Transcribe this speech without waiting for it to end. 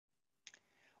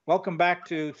Welcome back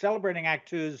to Celebrating Act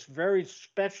Two's very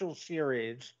special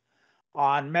series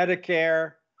on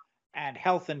Medicare and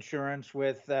health insurance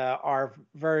with our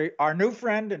new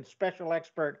friend and special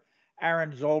expert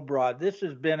Aaron Zolbrod. This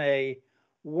has been a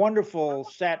wonderful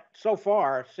set so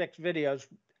far, 6 videos.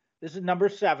 This is number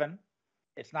 7.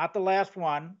 It's not the last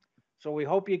one, so we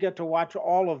hope you get to watch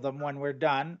all of them when we're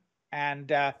done, and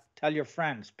tell your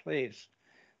friends, please.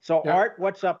 So, Yeah. Art,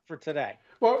 what's up for today?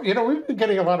 Well, we've been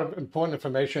getting a lot of important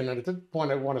information, and at this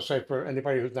point, I want to say for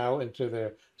anybody who's now into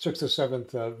their 6th or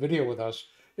 7th video with us,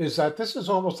 is that this is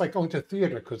almost like going to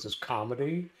theater because there's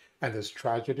comedy and there's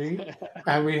tragedy,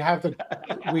 and we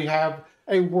have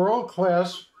a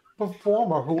world-class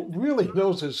performer who really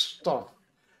knows his stuff.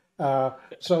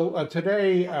 So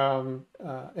today,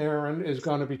 Aaron is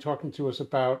going to be talking to us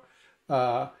about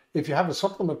if you have a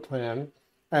supplement plan,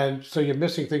 and so you're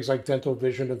missing things like dental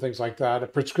vision and things like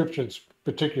that, prescriptions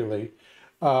particularly,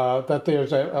 that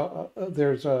there's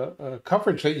a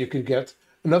coverage that you can get,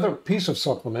 another piece of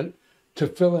supplement to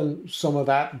fill in some of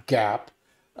that gap.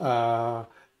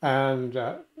 Aaron,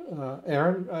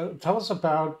 tell us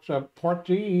about Part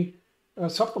D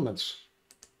supplements.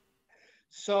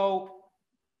 So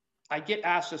I get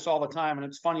asked this all the time, and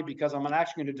it's funny because I'm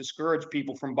actually going to discourage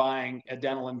people from buying a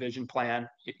dental and vision plan,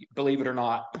 believe it or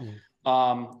not.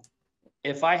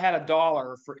 If I had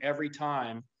 $1 for every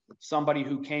time somebody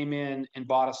who came in and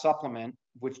bought a supplement,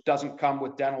 which doesn't come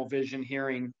with dental, vision,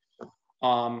 hearing,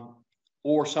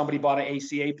 or somebody bought an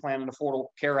ACA plan, an Affordable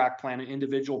Care Act plan, an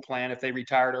individual plan, if they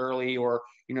retired early or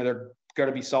they're going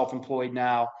to be self-employed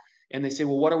now, and they say,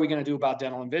 well, what are we going to do about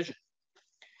dental and vision?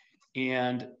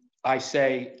 And I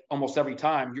say almost every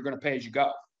time, you're going to pay as you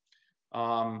go.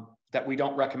 That we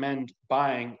don't recommend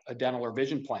buying a dental or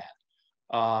vision plan.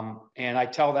 And I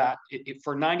tell that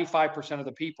for 95% of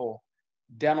the people,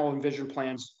 dental and vision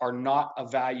plans are not a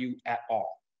value at all.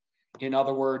 In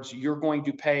other words, you're going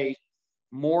to pay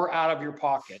more out of your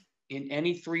pocket in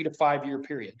any 3 to 5 year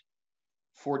period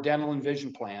for dental and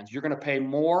vision plans. You're going to pay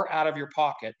more out of your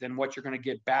pocket than what you're going to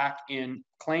get back in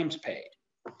claims paid.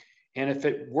 And if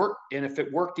it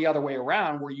worked the other way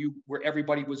around, where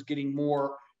everybody was getting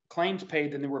more claims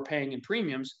paid than they were paying in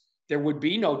premiums, there would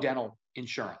be no dental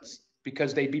insurance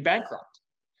because they'd be bankrupt.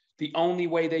 The only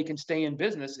way they can stay in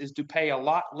business is to pay a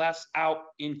lot less out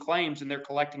in claims than they're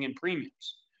collecting in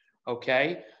premiums.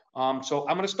 Okay, so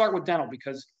I'm going to start with dental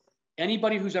because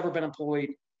anybody who's ever been employed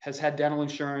has had dental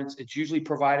insurance. It's usually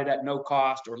provided at no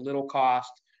cost or little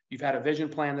cost. You've had a vision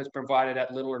plan that's provided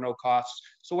at little or no cost.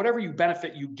 So whatever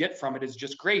benefit you get from it is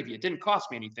just gravy. It didn't cost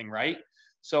me anything, right?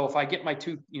 So if I get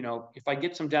if I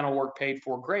get some dental work paid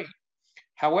for, great.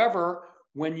 However,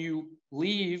 when you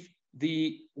leave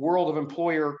the world of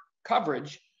employer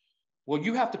coverage, well,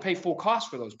 you have to pay full cost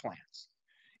for those plans.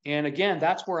 And again,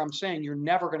 that's where I'm saying you're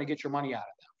never going to get your money out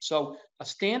of them. So a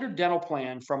standard dental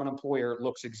plan from an employer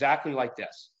looks exactly like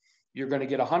this. You're going to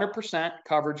get 100%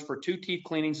 coverage for 2 teeth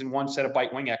cleanings and 1 set of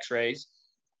bite wing x-rays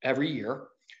every year.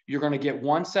 You're going to get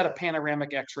 1 set of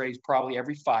panoramic x-rays probably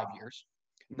every 5 years.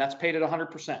 And that's paid at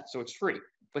 100%, so it's free.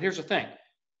 But here's the thing.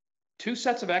 2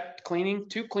 sets of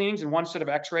 2 cleanings and 1 set of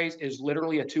x-rays is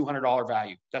literally a $200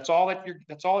 value. That's all it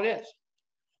is.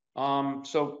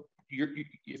 So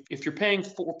if you're paying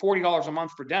 $40 a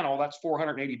month for dental, that's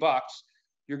 $480.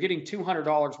 You're getting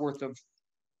 $200 worth of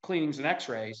cleanings and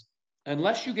x-rays.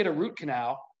 Unless you get a root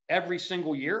canal every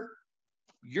single year,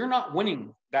 you're not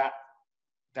winning that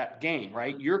game,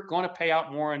 right? You're going to pay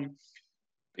out more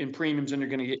in premiums than you're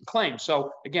going to get in claims.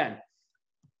 So again,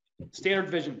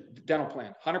 standard vision dental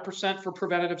plan, 100% for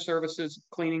preventative services,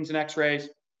 cleanings and x-rays,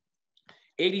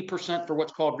 80% for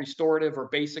what's called restorative or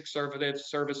basic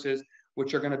services,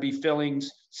 which are going to be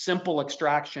fillings, simple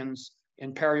extractions,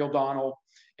 and periodontal.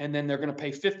 And then they're going to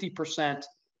pay 50%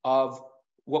 of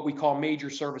what we call major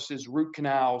services, root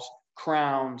canals,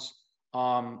 crowns,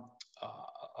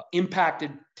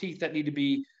 impacted teeth that need to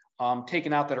be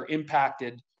taken out that are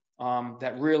impacted,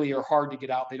 that really are hard to get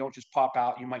out. They don't just pop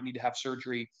out. You might need to have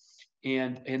surgery.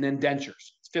 And then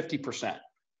dentures, 50%.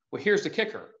 Well, here's the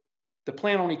kicker. The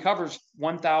plan only covers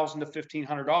 $1,000 to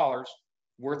 $1,500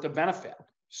 worth of benefit.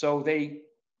 So they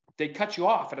cut you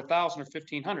off at $1,000 or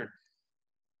 $1,500.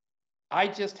 I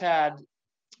just had,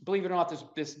 believe it or not,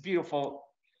 this beautiful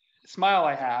smile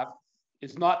I have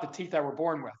is not the teeth I were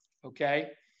born with,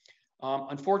 okay?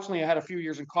 Unfortunately, I had a few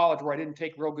years in college where I didn't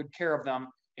take real good care of them,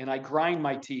 and I grind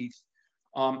my teeth.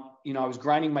 I was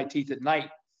grinding my teeth at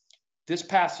night. This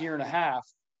past year and a half,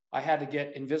 I had to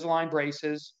get Invisalign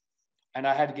braces, and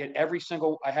I had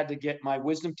to get my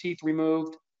wisdom teeth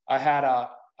removed. I had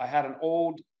an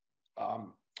old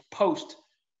post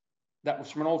that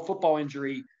was from an old football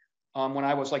injury when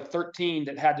I was like 13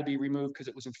 that had to be removed because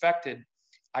it was infected.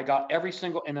 I got every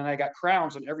single, and then I got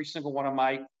crowns on every single one of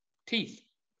my teeth.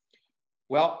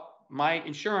 Well, my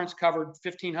insurance covered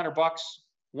 $1,500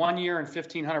 one year and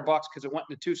 $1,500 because it went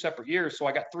into 2 separate years. So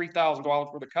I got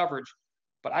 $3,000 worth of coverage,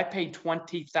 but I paid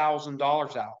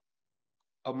 $20,000 out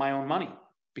of my own money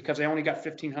because I only got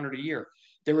 $1,500 a year.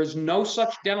 There is no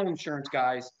such dental insurance,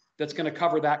 guys, that's going to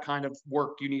cover that kind of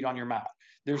work you need on your mouth.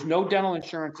 There's no dental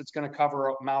insurance that's going to cover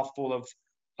a mouthful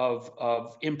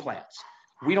of implants.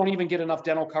 We don't even get enough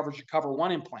dental coverage to cover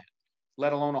one implant,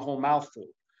 let alone a whole mouthful.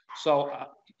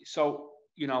 So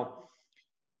you know,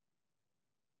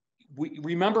 we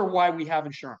remember why we have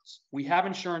insurance. We have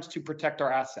insurance to protect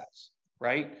our assets,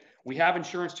 right? We have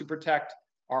insurance to protect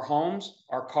our homes,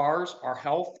 our cars, our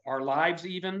health, our lives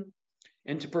even,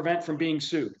 and to prevent from being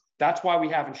sued. That's why we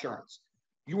have insurance.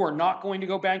 You are not going to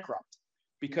go bankrupt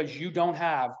because you don't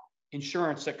have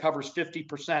insurance that covers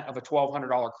 50% of a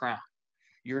 $1,200 crown.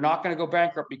 You're not going to go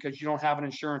bankrupt because you don't have an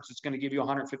insurance that's going to give you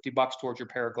 $150 towards your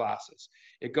pair of glasses.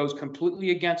 It goes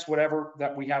completely against whatever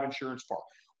that we have insurance for.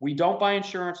 We don't buy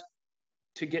insurance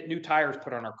to get new tires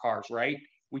put on our cars, right?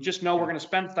 We just know we're going to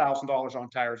spend $1,000 on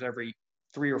tires every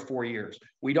 3 or 4 years.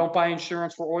 We don't buy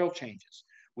insurance for oil changes.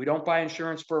 We don't buy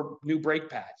insurance for new brake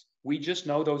pads. We just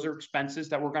know those are expenses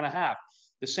that we're going to have.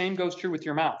 The same goes true with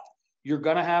your mouth. You're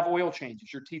going to have oil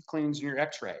changes, your teeth cleans, and your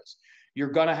x-rays.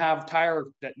 You're going to have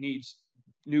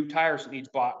new tires that needs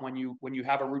bought when you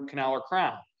have a root canal or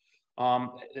crown.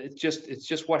 It's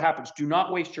just what happens. Do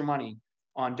not waste your money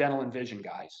on dental and vision,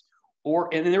 guys.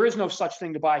 And there is no such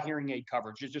thing to buy hearing aid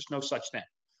coverage. There's just no such thing.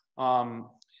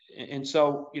 And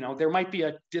so, you know, there might be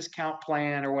a discount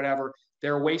plan or whatever.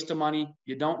 They're a waste of money.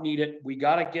 You don't need it. We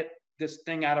got to get this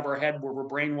thing out of our head where we're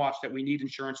brainwashed that we need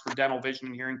insurance for dental, vision,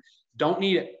 and hearing. Don't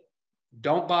need it.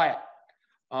 Don't buy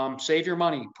it. Save your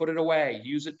money. Put it away.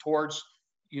 Use it towards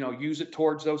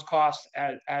those costs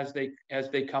as they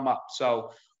come up.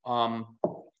 So,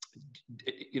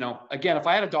 again, if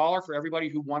I had $1 for everybody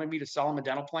who wanted me to sell them a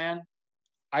dental plan,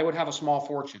 I would have a small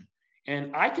fortune.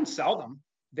 And I can sell them.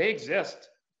 They exist.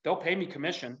 They'll pay me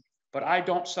commission, but I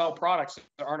don't sell products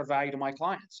that aren't of value to my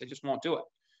clients. I just won't do it.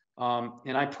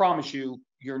 And I promise you,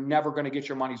 you're never going to get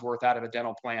your money's worth out of a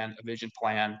dental plan, a vision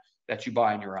plan that you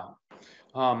buy on your own.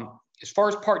 As far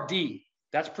as Part D,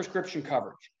 that's prescription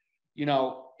coverage. You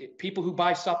know, people who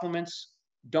buy supplements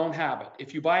don't have it.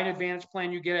 If you buy an Advantage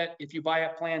plan, you get it. If you buy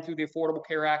a plan through the Affordable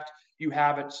Care Act, you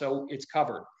have it, so it's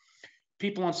covered.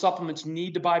 People on supplements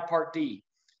need to buy Part D.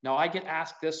 Now, I get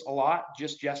asked this a lot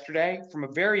just yesterday from a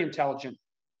very intelligent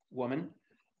woman.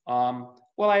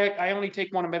 Well, I only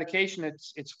take one medication.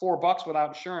 It's $4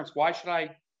 without insurance. Why should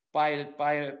I buy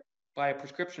a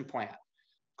prescription plan?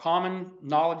 Common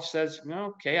knowledge says,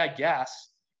 okay, I guess.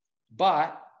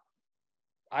 But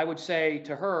I would say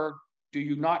to her, do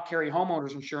you not carry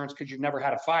homeowners insurance because you've never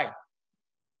had a fire?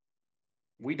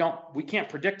 We can't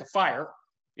predict a fire.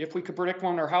 If we could predict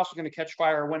when our house was going to catch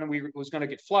fire or when we was going to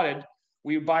get flooded,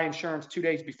 we would buy insurance 2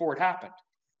 days before it happened.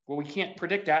 Well, we can't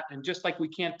predict that. And just like we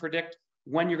can't predict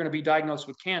when you're going to be diagnosed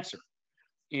with cancer.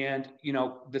 And,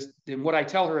 then what I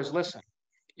tell her is, listen,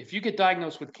 if you get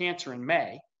diagnosed with cancer in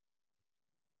May,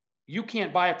 you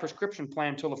can't buy a prescription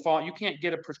plan till the fall. You can't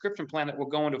get a prescription plan that will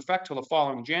go into effect till the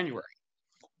following January.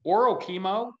 Oral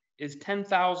chemo is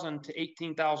 $10,000 to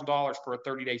 $18,000 for a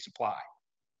 30-day supply.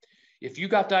 If you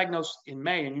got diagnosed in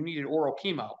May and you needed oral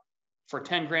chemo for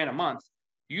 $10,000 a month,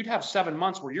 you'd have 7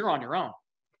 months where you're on your own.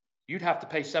 You'd have to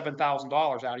pay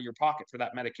 $7,000 out of your pocket for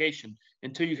that medication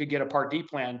until you could get a Part D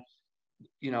plan,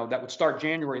 that would start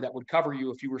January, that would cover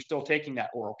you if you were still taking that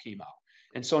oral chemo.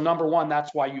 And so number one,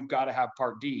 that's why you've got to have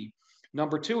Part D.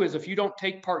 Number two is if you don't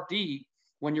take Part D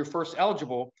when you're first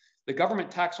eligible, the government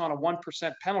tacks on a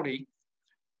 1% penalty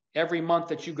every month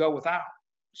that you go without.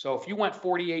 So if you went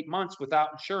 48 months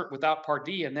without Part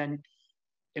D and then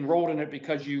enrolled in it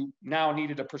because you now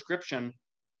needed a prescription,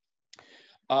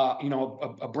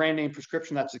 a brand name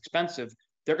prescription that's expensive,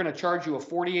 they're going to charge you a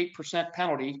 48%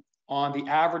 penalty on the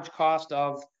average cost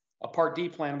of a Part D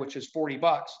plan, which is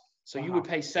 $40. So you would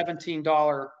pay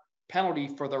 $17 penalty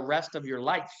for the rest of your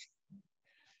life.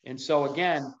 And so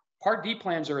again, Part D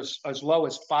plans are as low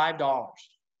as $5.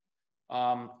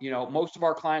 Most of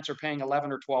our clients are paying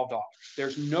 $11 or $12.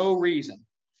 There's no reason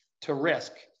to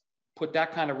put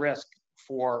that kind of risk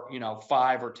for,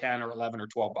 $5 or $10 or $11 or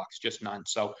 $12, just none.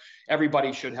 So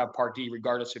everybody should have Part D,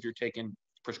 regardless if you're taking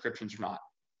prescriptions or not.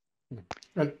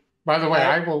 And by the way,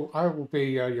 I will be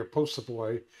your poster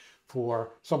boy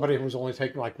for somebody who's only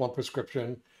taking like one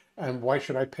prescription. And why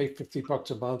should I pay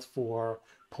 $50 a month for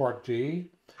Part D?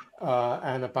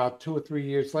 And about 2 or 3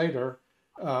 years later,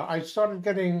 I started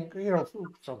getting,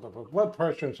 something for blood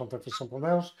pressure and something for something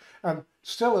else. And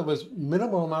still it was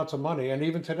minimal amounts of money. And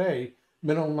even today,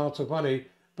 minimal amounts of money.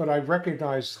 But I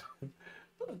recognized,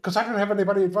 because I didn't have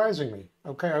anybody advising me.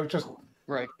 Okay. I was just,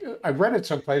 Right. I read it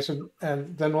someplace,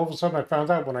 and then all of a sudden I found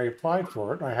out when I applied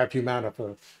for it. I have Humana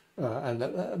for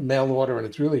and mail order, and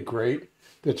it's really great.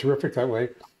 They're terrific that way.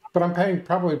 But I'm paying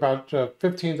probably about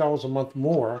 $15 a month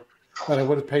more than I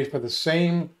would have paid for the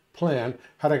same plan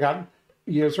had I gotten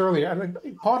years earlier.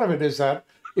 And part of it is that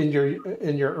in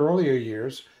your earlier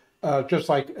years, just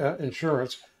like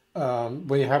insurance,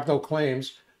 when you have no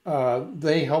claims,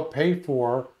 they help pay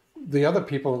for the other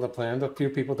people in the plan, the few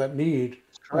people that need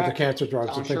the cancer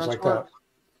drugs and things like that.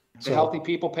 The healthy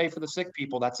people pay for the sick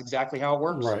people. That's exactly how it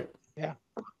works. Right. Yeah.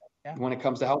 When it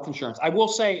comes to health insurance, I will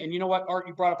say, and you know what, Art,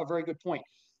 you brought up a very good point.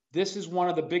 This is one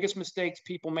of the biggest mistakes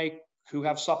people make who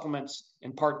have supplements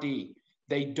in Part D.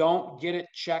 They don't get it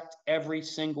checked every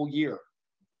single year.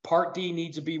 Part D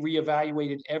needs to be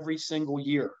reevaluated every single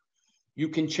year. You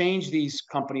can change these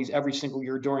companies every single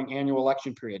year during annual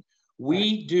election period.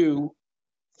 We do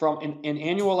from an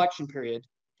annual election period.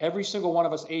 Every single one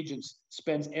of us agents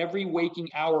spends every waking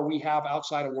hour we have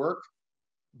outside of work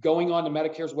going on to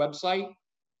Medicare's website,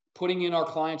 putting in our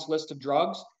clients' list of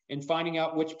drugs, and finding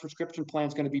out which prescription plan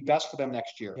is going to be best for them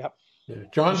next year. Yep. Yeah,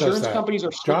 John Insurance does that. companies are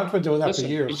John's been doing that for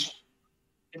years.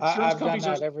 I've done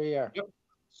that every year.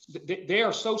 Yep. They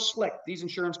are so slick, these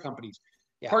insurance companies.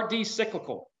 Yeah. Part D is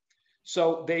cyclical.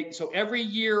 So every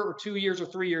year or 2 years or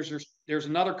 3 years, there's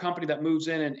another company that moves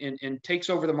in and takes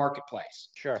over the marketplace.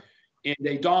 Sure. And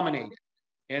they dominate it.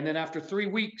 And then after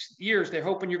 3 years, they're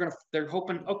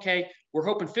hoping, okay, we're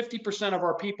hoping 50% of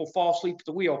our people fall asleep at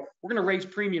the wheel. We're going to raise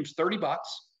premiums $30.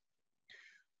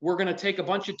 We're going to take a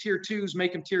bunch of tier 2s,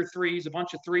 make them tier 3s, a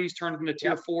bunch of 3s, turn them into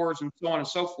tier 4s, and so on and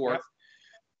so forth.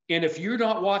 Yep. And if you're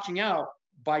not watching out,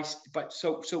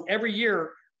 so every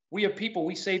year we have people,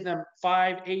 we save them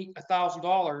 $5, $8,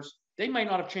 $1,000. They might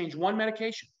not have changed one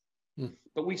medication,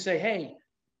 but we say, hey,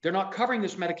 they're not covering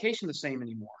this medication the same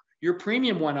anymore. Your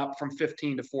premium went up from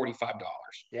 $15 to $45.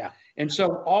 Yeah. And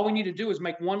so all we need to do is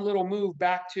make one little move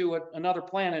back to another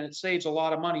plan, and it saves a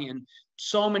lot of money. And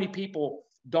so many people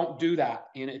don't do that.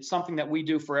 And it's something that we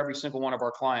do for every single one of our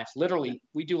clients. Literally,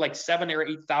 we do like 7,000 or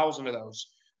 8,000 of those.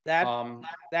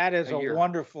 That is a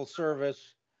wonderful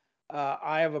service.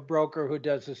 I have a broker who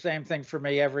does the same thing for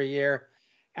me every year.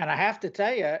 And I have to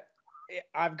tell you,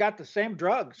 I've got the same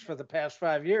drugs for the past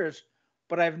 5 years,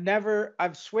 but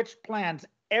I've switched plans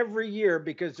every year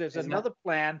because there's another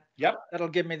plan that'll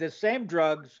give me the same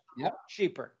drugs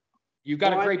cheaper. You've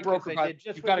got a great broker.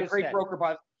 You've got a great broker,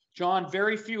 but John,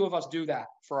 very few of us do that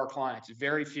for our clients.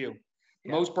 Very few.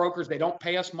 Yeah. Most brokers, they don't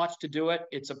pay us much to do it.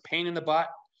 It's a pain in the butt.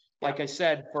 Like I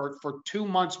said, for 2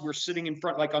 months, we're sitting in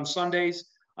front, like on Sundays,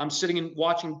 I'm sitting and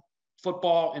watching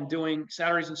football and doing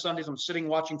Saturdays and Sundays. I'm sitting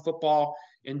watching football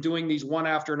and doing these one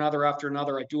after another.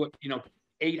 I do it,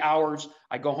 8 hours.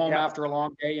 I go home after a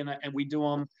long day and we do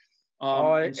them.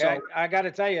 I got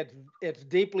to tell you, it's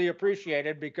deeply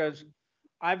appreciated because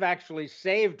I've actually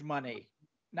saved money.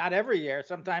 Not every year.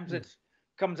 Sometimes it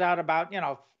comes out about,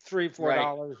 $3,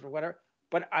 $4 or whatever.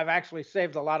 But I've actually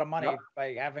saved a lot of money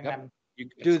by having them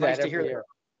do that every year.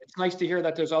 It's nice to hear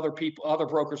that there's other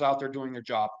brokers out there doing their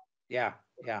job. Yeah.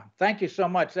 Thank you so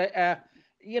much.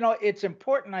 It's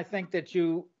important, I think, that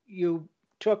you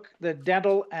took the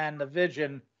dental and the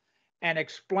vision and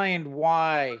explained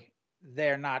why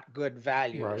they're not good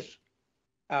values,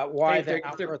 why they're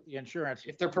not worth the insurance.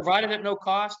 If they're provided at no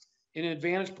cost in an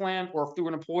Advantage plan or through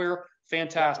an employer,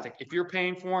 fantastic. If you're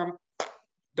paying for them,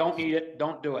 don't need it,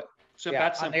 don't do it. So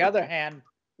that's simple. On the other hand,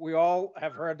 we all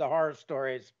have heard the horror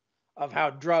stories of how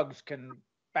drugs can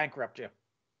bankrupt you.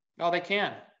 Oh, they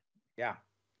can. Yeah.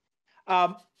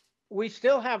 We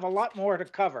still have a lot more to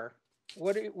cover.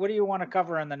 What do you want to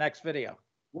cover in the next video?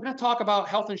 We're going to talk about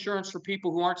health insurance for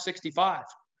people who aren't 65.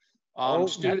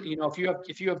 If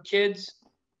you have kids,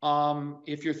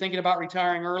 if you're thinking about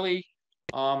retiring early,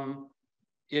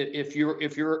 if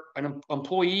you're an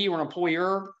employee or an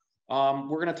employer,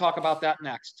 we're going to talk about that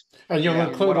next. And you'll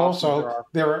include also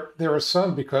there are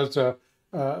some, because a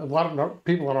lot of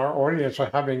people in our audience are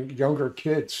having younger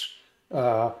kids,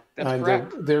 and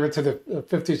they're into the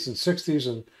 50s and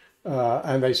 60s,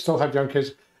 and they still have young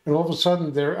kids, and all of a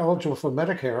sudden they're eligible for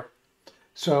Medicare.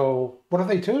 So what do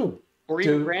they do? Or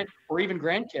even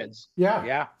grandkids.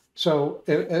 Yeah. So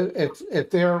if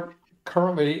they're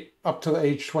currently up to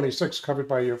age 26 covered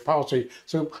by your policy,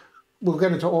 so we'll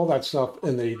get into all that stuff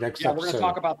in the next episode. We're going to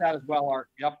talk about that as well, Art.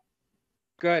 Yep.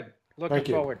 Good. Looking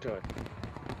forward to it.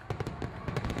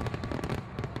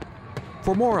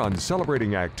 For more on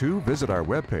Celebrating Act Two, visit our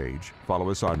webpage,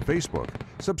 follow us on Facebook,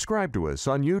 subscribe to us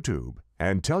on YouTube,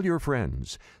 and tell your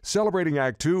friends. Celebrating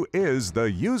Act Two is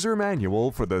the user manual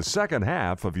for the second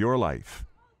half of your life.